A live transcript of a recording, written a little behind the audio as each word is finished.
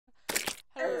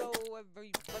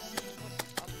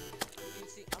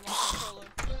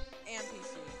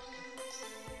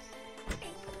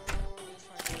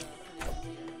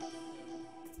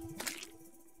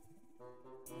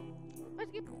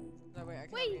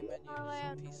game menus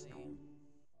on PC.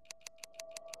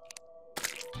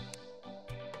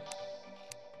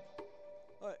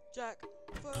 Alright, Jack,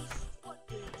 first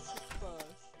things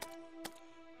first.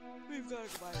 We've got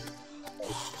to buy it.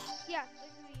 Yes,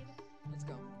 agreed. Let's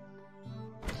go.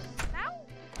 Now?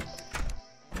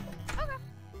 Okay.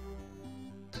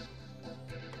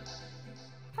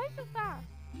 Why so fast?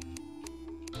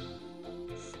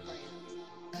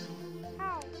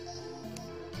 How?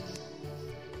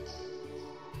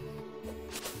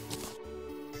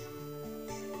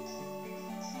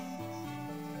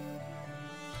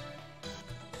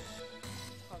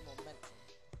 It's called momentum.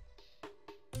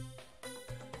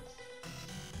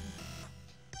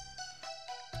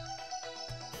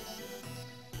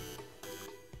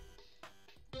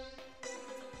 Do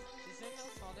you think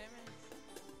that'll fall damage?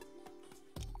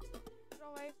 No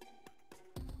way.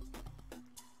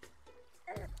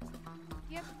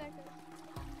 Yep, that goes.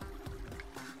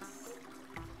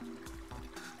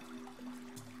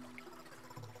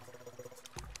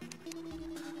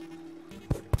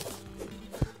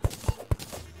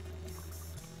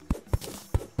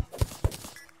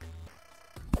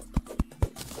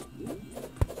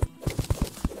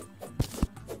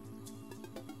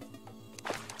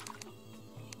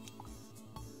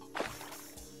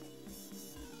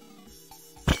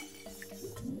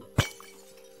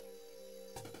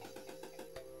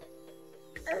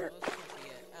 Let's see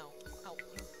it. Ow. Help.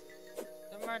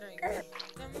 They're murdering me.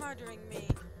 They're murdering me.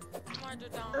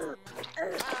 Martyrdom. Ow,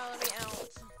 let me out.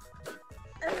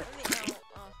 Let me out.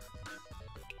 Oh.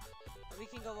 We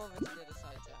can go over to the other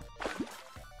side, Jack.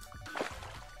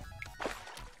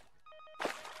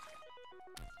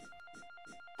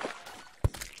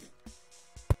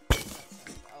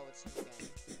 Oh, it's him again.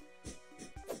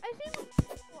 I see them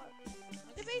before.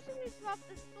 They basically drop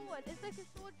the sword. It's like a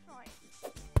sword shrine.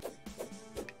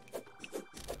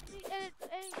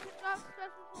 And it can drop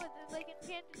special swords. It's like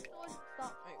enchanted swords and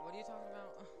stuff. Wait, what are you talking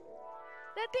about?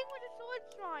 That thing with the sword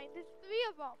shrine. There's 3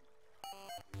 of them. Oh,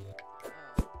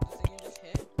 the thing you just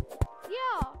hit?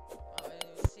 Yeah. Oh, I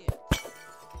didn't even see it.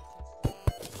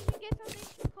 You can get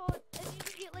something called, and you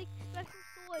can get like special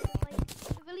swords and like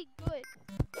they're really good.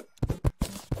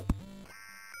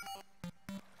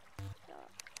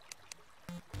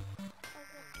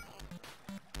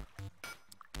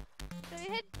 So you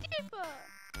hit deeper.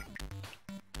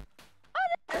 Oh,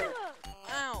 there's deeper.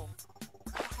 Ow!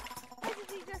 I did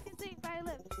the exact same thing, but I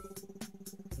lived.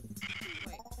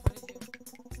 Wait, what did you?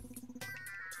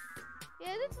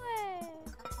 Yeah, this way.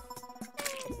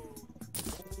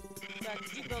 Jack,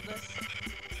 did you build this?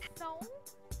 No.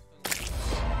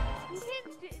 You can't.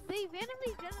 They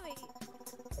randomly generate.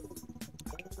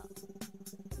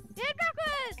 Yeah,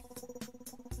 backwards.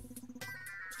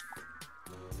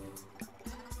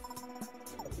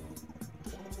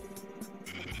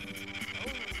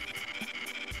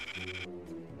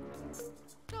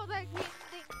 So that green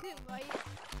thing too, right?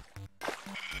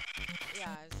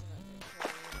 Yeah, it's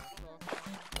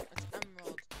it's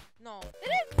emerald. No, It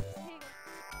is. Here you go.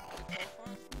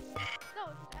 chloroform? No,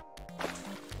 it's just emerald.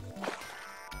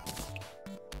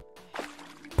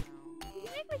 You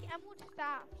can make like emerald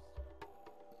staffs.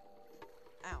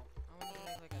 Ow. I wanted to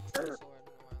make like a tree sword a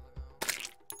while ago.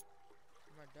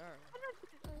 Murder. I don't know if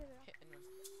it's over there. Hit and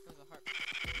there's a heart.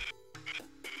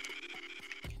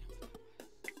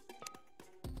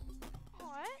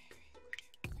 What?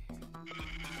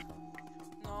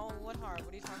 No, what heart?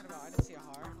 What are you talking about? I didn't see a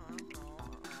heart, huh?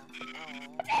 No,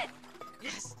 oh.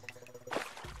 Yes!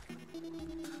 Get in the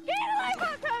life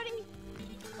heart, Cody!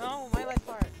 No, my life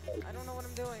heart. I don't know what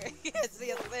I'm doing. I can't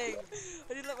see a thing.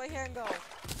 I didn't let my hand go.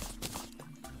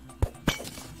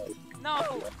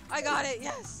 No! I got it,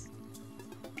 yes!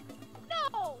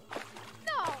 No!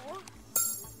 No!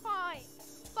 Fine.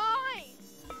 Fine.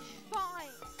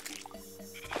 Fine.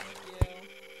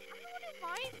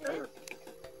 Thank you. Fine.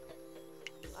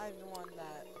 I'm the one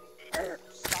that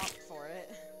stopped for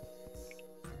it.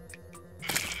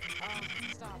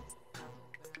 Stop.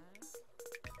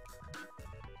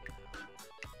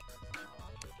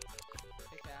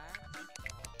 Pickaxe.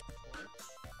 Torch.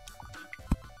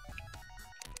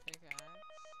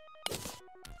 Pickaxe.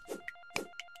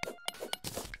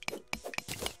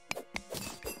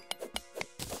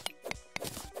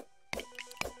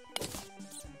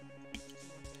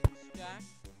 Jack,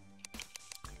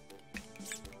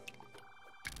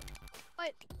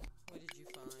 What? what did you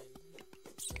find?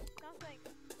 Nothing.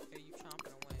 Are you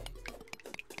chomping away?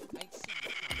 I see you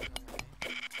chomping away.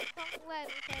 Don't let,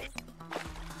 okay?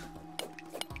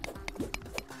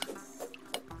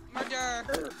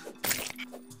 Murder!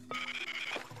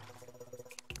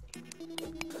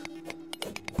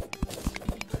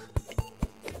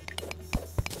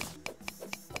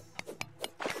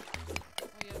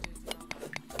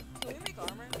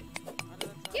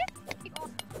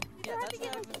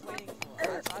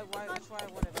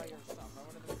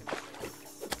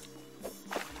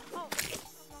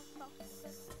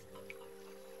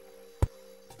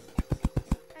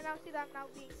 now see that I'm now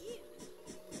being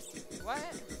used. What?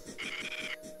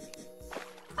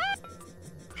 Ah!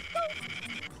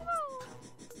 Oh!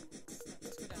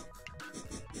 Let's go down.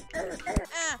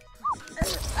 Ah!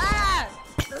 Ah!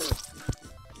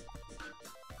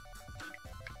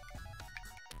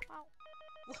 Wow.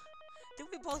 Did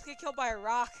we both get killed by a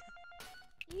rock?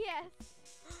 Yes.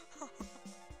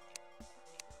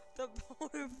 The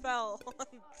boulder fell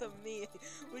onto me,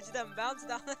 which then bounced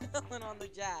down the hill and on the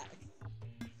Jack.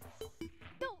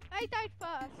 No, I died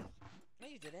first. No,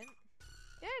 you didn't.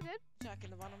 Yeah, I did. Jack, in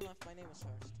the bottom left, my name was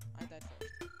first. I died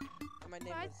first. Or my name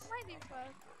Well, I was... did my name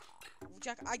first.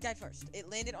 Jack, I died first. It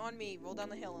landed on me, rolled down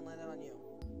the hill, and landed on you.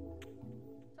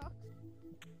 Sucks.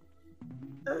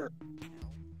 Ow.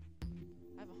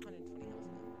 I have 120 health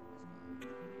now.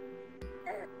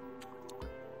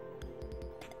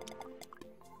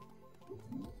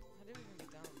 How did we even get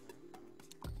down there?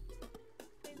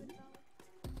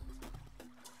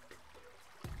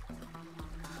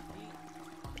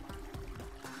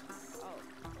 Oh.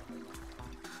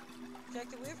 Jack,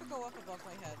 did we ever go up above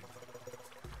my head?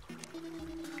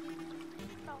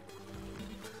 No.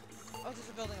 Oh, there's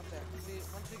a building up there.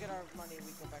 Once we get our money,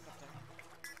 we go back up there.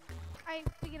 I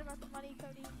forget about the money,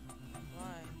 Cody.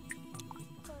 Why?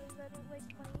 Because I don't like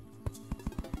money.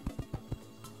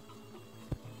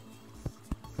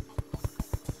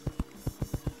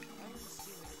 I want to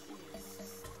see what it is.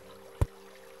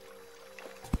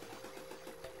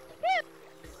 Pip!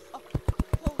 Oh,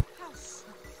 whole house.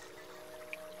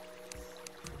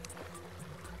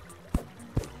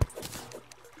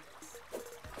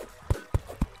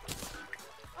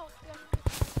 Oh, yeah.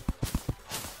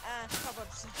 Ah,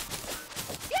 cobwebs.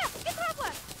 Yeah, get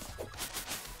cobweb!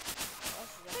 Oh,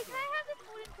 so Wait, that's can I have this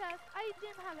wooden chest? I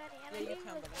didn't have any, and I yeah, you gave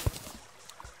can, you but like...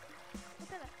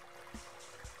 What's in it?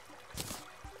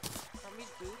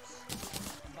 Hermes boots,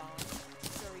 bomb,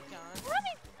 shuriken,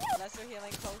 Hermes! lesser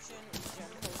healing potion,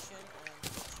 regen potion, and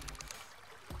cheese.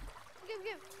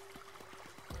 Give.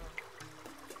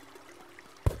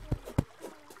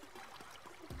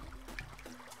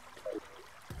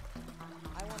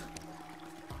 I want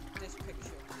this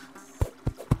picture.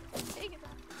 Take it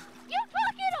back. You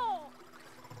took it all!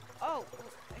 Oh,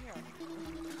 here.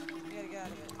 We gotta get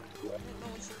out of it. I didn't know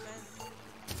what she meant.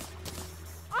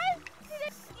 I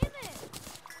didn't in it!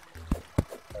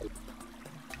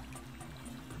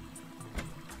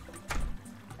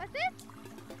 That's it?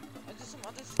 I did some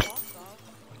other small stuff.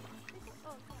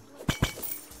 Oh,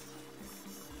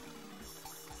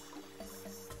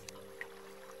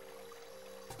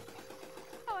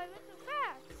 oh, I went so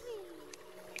fast.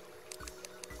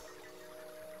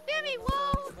 Jimmy,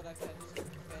 whoa! But I've had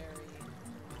very...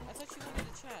 I thought you wanted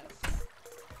a chest.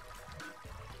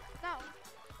 No.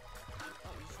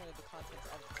 Oh, you just wanted the contents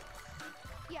of the chest.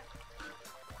 Yeah.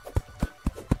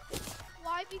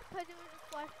 Why? Because it was a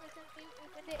flash, but since we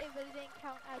opened it, it really didn't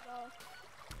count as a...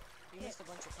 You missed a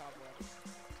bunch of cobwebs.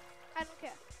 I don't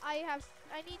care. I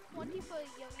need 20 for a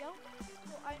yo-yo,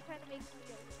 so I'm trying to make some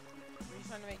yo-yo. Are you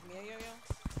trying to make me a yo-yo?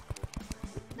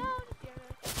 No, just yo-yo.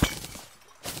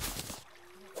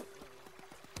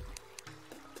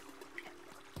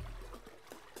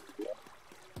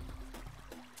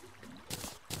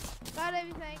 Got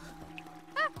everything.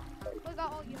 Ah! We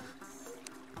got all yo.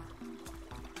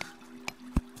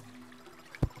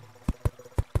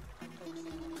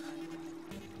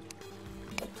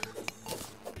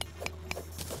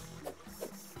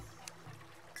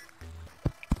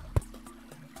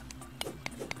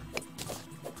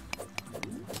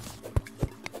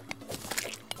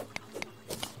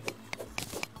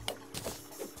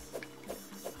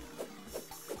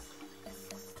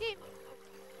 Team.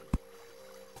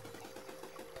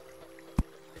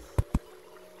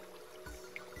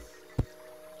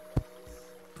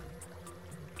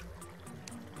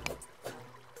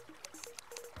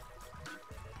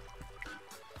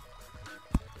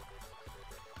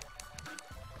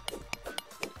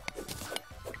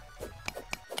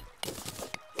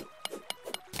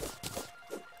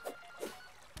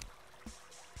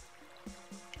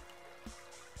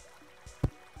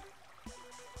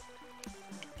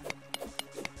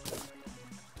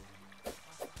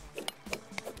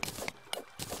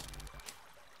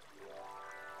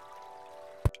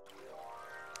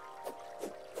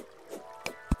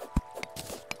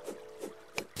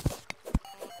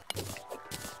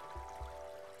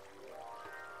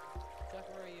 Jack,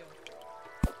 where are you?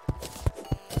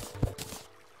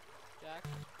 Jack?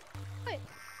 Wait.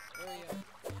 Where are you?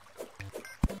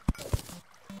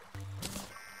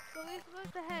 So we're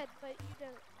supposed to head, but you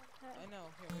didn't. Okay. I know.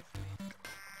 Here, wait for me.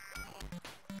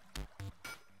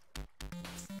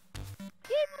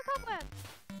 Team, the cobweb.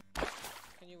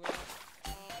 Can you wait?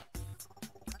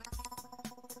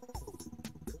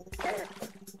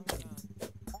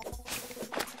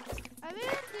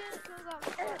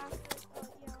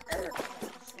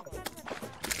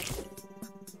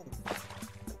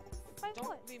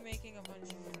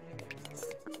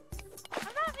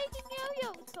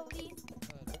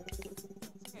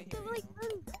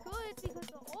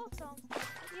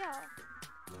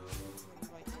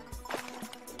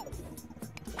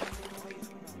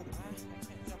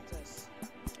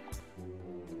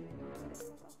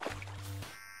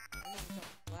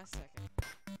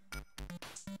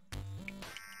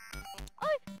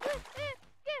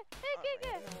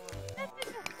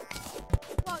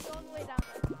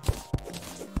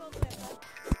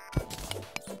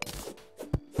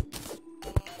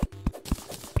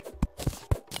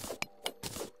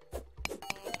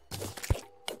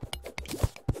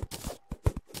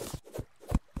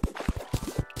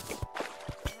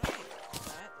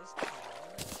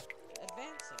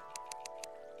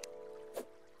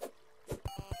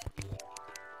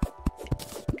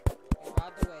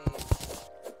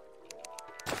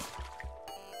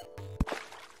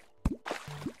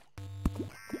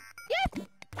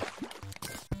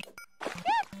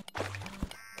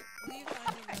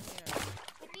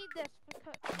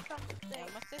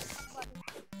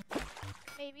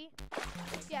 maybe. I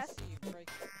Yes. see you break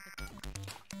it.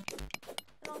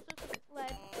 And also some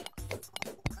lead.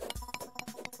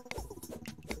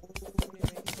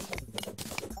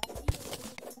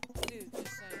 Dude,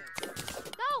 just saying.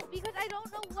 No, because I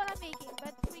don't know what I'm making,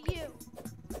 but for you.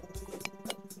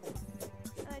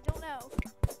 And I don't know.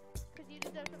 Because you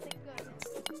deserve something good.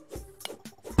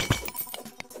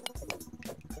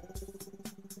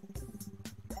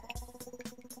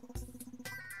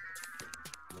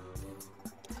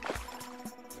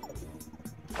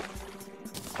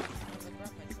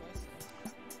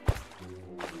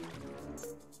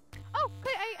 Oh,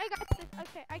 okay, I got this.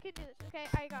 Okay, I can do this. Okay,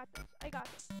 I got this. I got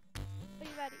this. Are you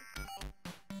ready?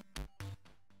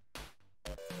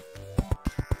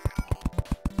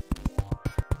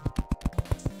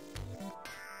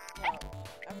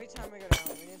 Every time we go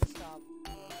down, we need to stop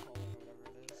calling whatever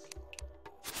it is.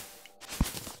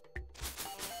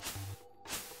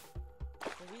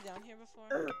 Were we down here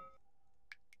before?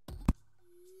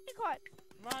 Be quiet.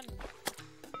 Run!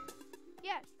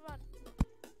 Yes, run.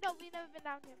 No, we've never been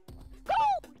down here before.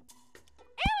 Gold!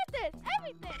 Amethyst!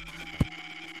 Everything!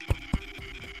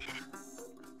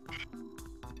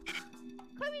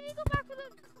 Come, we need to go back for the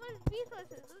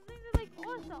resources. Those things are like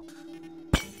awesome.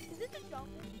 Is this a jungle?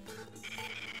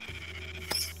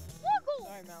 More gold!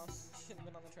 Sorry, mouse. Shouldn't have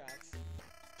been on the tracks.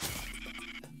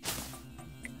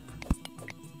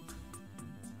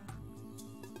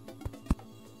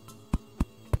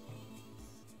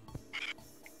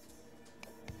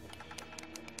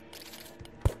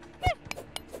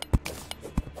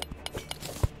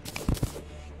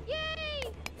 Yay!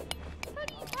 How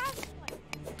do you pass one?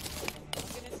 I'm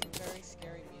getting some very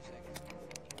scary music.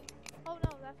 Oh no,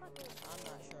 that's not good. I'm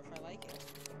not sure if I like it.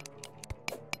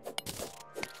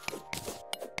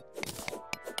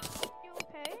 You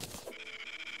okay? I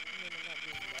mean, I'm not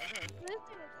being murdered.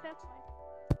 That's fine.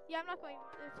 Yeah, I'm not going.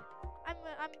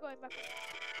 I'm going back.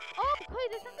 Oh, okay.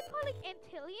 There's something called like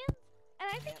Antillians, and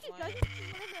I think you dug into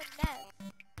one of their nests.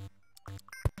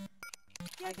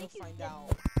 Yeah, I think go you find did. out.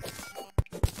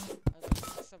 I look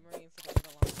for the submarine for the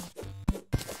middle line.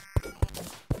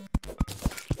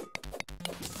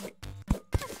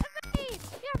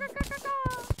 Yeah, go, go, go, go.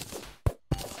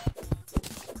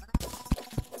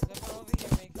 Come over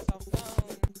here, make yourself known.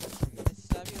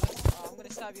 I'm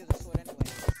gonna stab you with a sword anyways.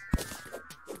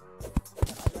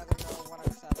 I'd rather know what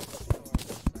I'm stabbing with the sword.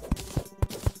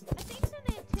 So. I think it's an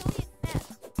Antillian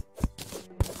nest.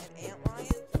 An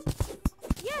antlion?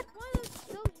 Yes, one of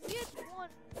those weird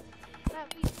ones that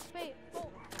we spayed. Oh,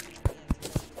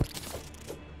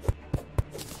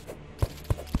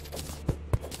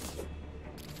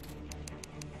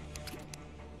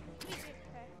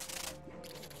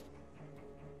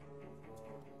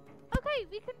 okay,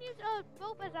 we can use a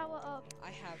rope as our I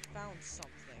have found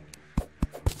something.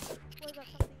 what is that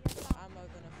something you found? I'm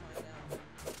gonna find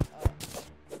out.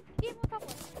 Give him a couple.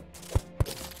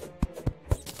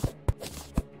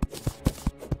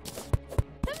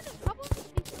 Seven and couple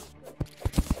would be so good. I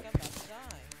think I'm about to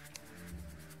die.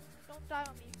 Don't die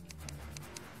on me.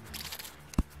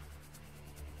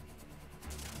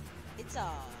 It's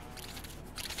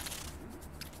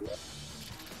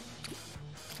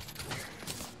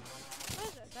What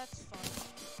is it? That's fun.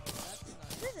 That's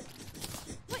nice. What is it?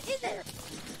 What is it?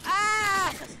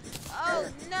 Ah! Oh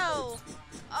no!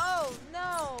 Oh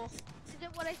no! Is it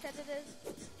what I said it is?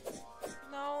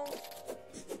 No.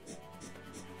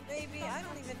 Maybe, I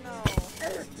don't even know.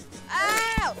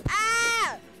 Ow!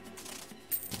 Ah!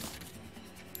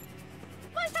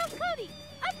 Myself, Cody!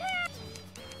 Attack!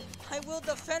 I will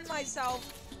defend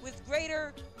myself with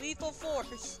greater lethal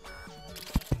force.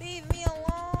 Leave me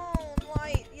alone!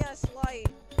 Light, yes, light.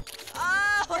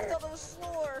 Ah! I thought it was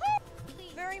floor.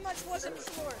 Very much wasn't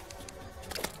floor.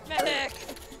 Medic!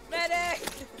 Medic!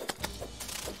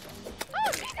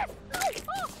 Oh, Jesus! Oh,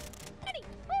 oh! Eddie,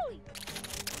 holy!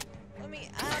 Let me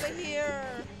out of here!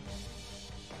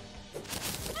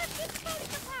 Let's get Cody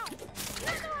somehow!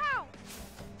 I don't know how!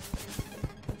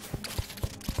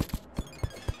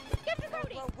 Get to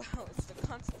Cody! Well, well, it's the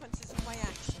consequences of my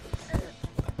actions.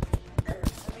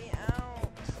 Let me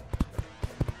out.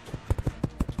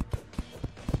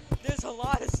 There's a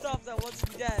lot of stuff that wants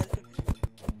me dead.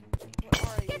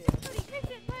 What are you? Get to Cody!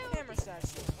 Mission priority! Hammer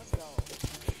statue. Let's go.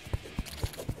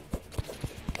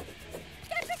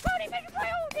 Get to Cody! Mission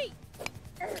priority!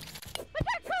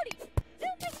 Attack Cody! Do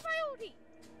mission priority!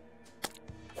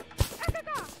 Africa! I don't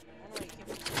know why you keep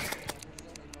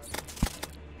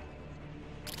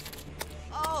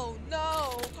Oh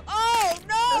no! Oh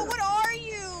no! What are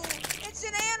you? It's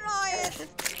an antlion!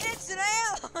 It's an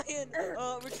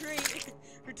antlion! Retreat!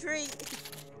 Retreat!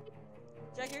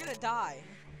 Jack, you're gonna die.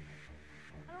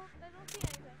 don't see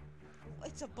anything.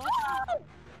 It's a bug.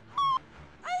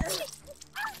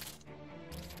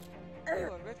 You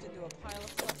were ripped into a pile of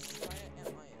flesh by an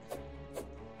ant lion.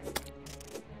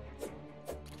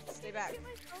 Stay back.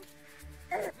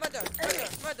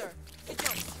 Murder! Get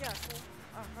jumped. Yeah, cool.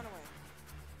 Run away.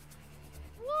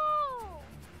 Whoa!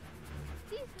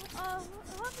 These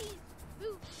Humvees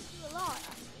boots do a lot.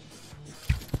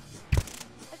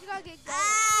 But you gotta get going.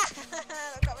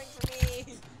 They're coming for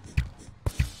me.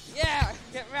 Yeah,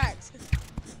 get wrecked.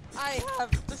 I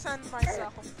have defended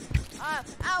myself.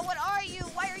 Ow, what are you?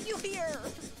 Why are you here?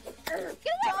 Get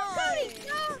away from Cody!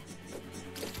 No!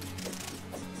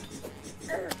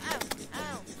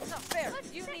 Ow. It's not fair.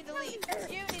 You need to leave.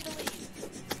 You need to leave.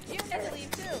 You need to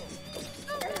leave too.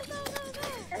 No.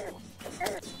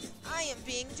 I am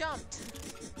being jumped.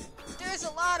 There's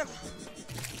a lot of...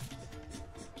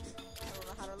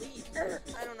 I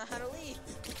don't know how to leave.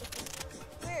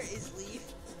 Where is Leaf?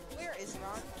 Where is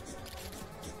Ron?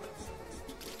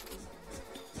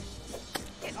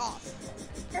 Get off.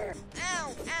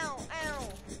 Ow.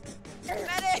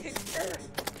 Medic!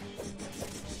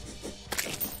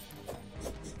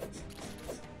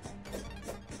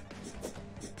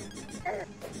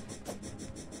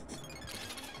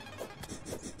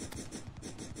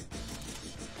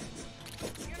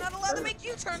 You're not allowed to make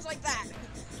U-turns like that!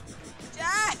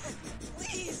 Jack!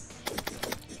 Please!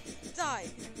 Die!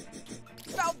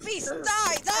 Foul beast!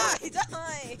 Die!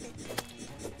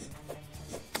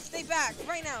 Stay back!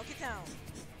 Right now! Get down!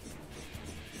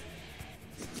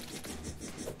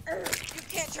 You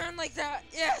can't turn like that!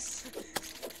 Yes!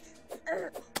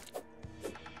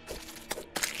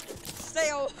 Stay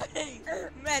away!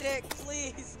 Medic,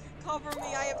 please! Cover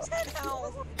me! I have 10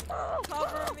 health!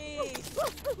 Cover me!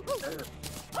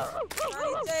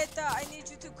 Mariteta, I need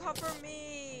you to cover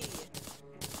me!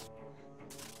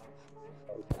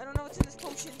 I don't know what's in this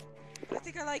potion, but I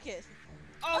think I like it.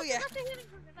 Oh yeah!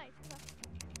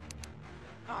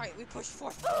 Alright, we push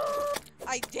forth.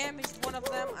 I damaged one of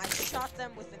them. I shot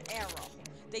them with an arrow.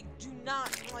 They do not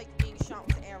like being shot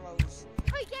with arrows.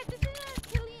 Oh yeah, this is an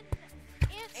Antillian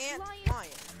ant lion.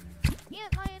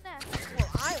 Ant lioness. Well,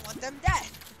 I want them dead.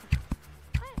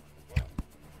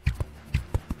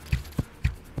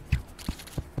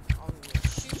 Oh,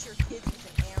 shoot your kids with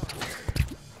an arrow.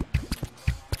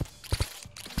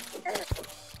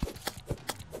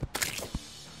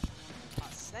 A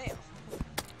snail.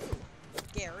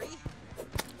 Gary?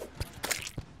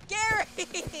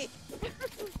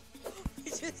 We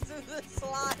just threw the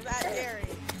slime at Gary.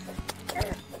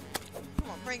 Come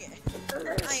on, bring it. I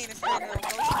ain't afraid of those.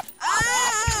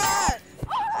 Ah!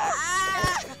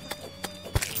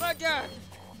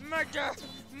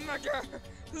 Murder!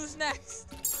 Who's next?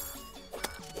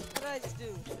 What did I just do?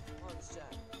 Oh, this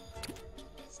Jack.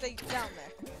 Stay down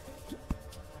there.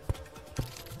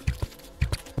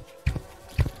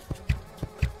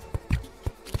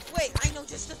 Wait, I know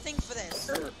just the thing for this.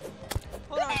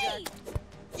 Hold on, Jack.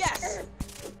 Yes!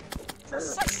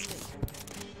 Precisely!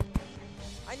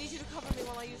 I need you to cover me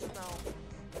while I use it now.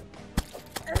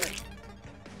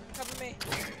 Cover me.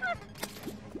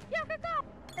 Yeah, go!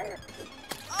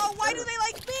 Oh, why do they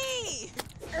like me?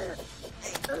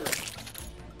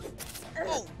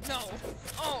 Oh, no.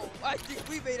 Oh, I think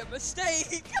we made a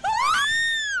mistake.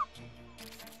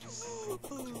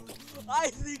 I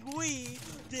think we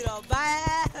did a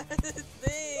bad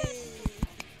thing.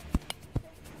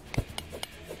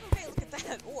 Okay, look at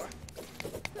that ore.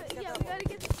 Yeah, we gotta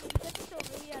get the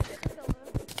silver. Yeah, get the silver.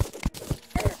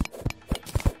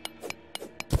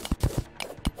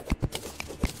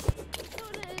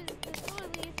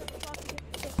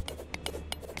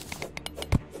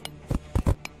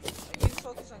 You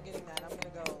focus on getting that. I'm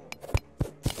gonna go.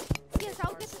 Yes,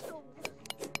 I'll get the silver.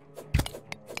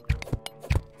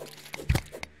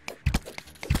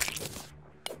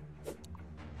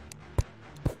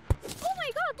 Oh my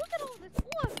god, look at all this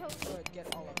ore, Cody. Good, get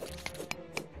all of it.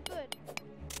 Good.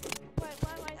 Why?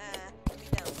 Put me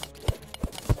down.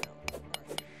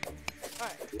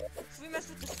 Alright. So we messed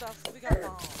with the stuff. We got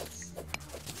bombs.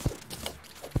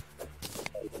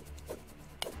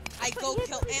 I go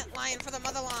kill Antlion for the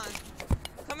motherland.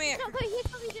 Come here. No, but here's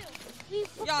what we do. We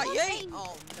Yeah, yay!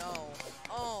 Oh no.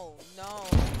 Oh no.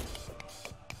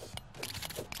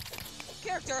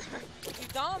 Character, you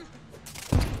dumb.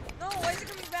 No, why is it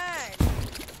coming back?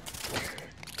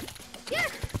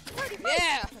 Yes!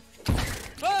 Yeah!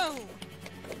 Boom!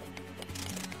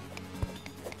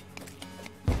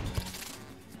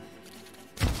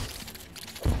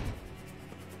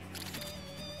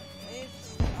 It's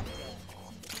up there.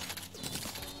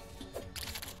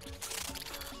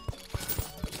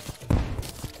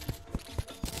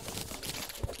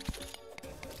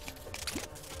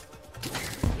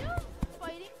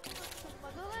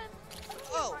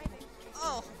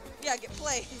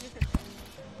 Really?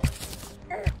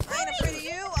 I ain't afraid of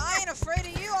you. I ain't afraid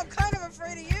of you. I'm kind of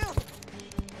afraid of you.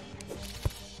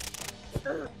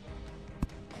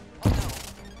 Oh no.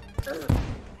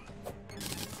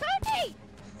 Cody!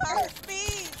 Help me!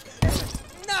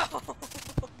 No!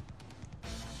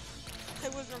 I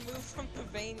was removed from the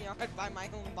vineyard by my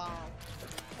own bomb.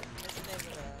 That's the name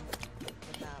of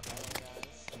the map, by the way,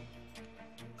 guys.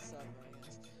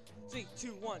 Submarines. 3, 2,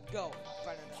 1, go!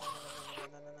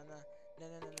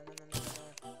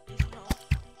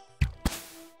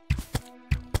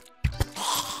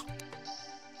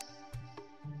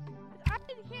 I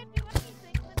can't do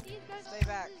anything when these guys Stay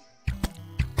back.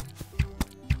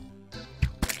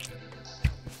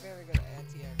 Very good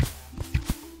anti-aircraft.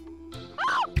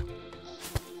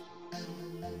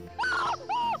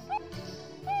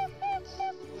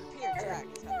 The Pier Jack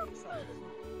is having trouble.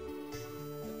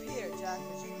 The Pier Jack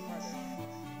was murdered.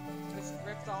 Was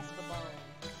ripped off the bone.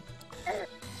 I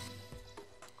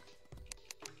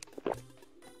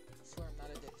swear I'm not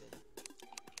addicted.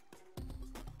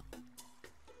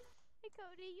 Hey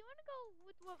Cody, you wanna go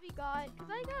with what we got? Cause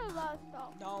I got a lot of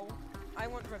stuff. No, I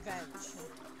want revenge.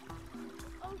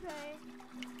 Okay.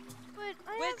 But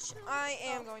Which I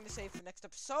am going to save for next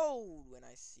episode when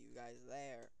I see you guys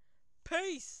there.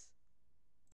 Peace!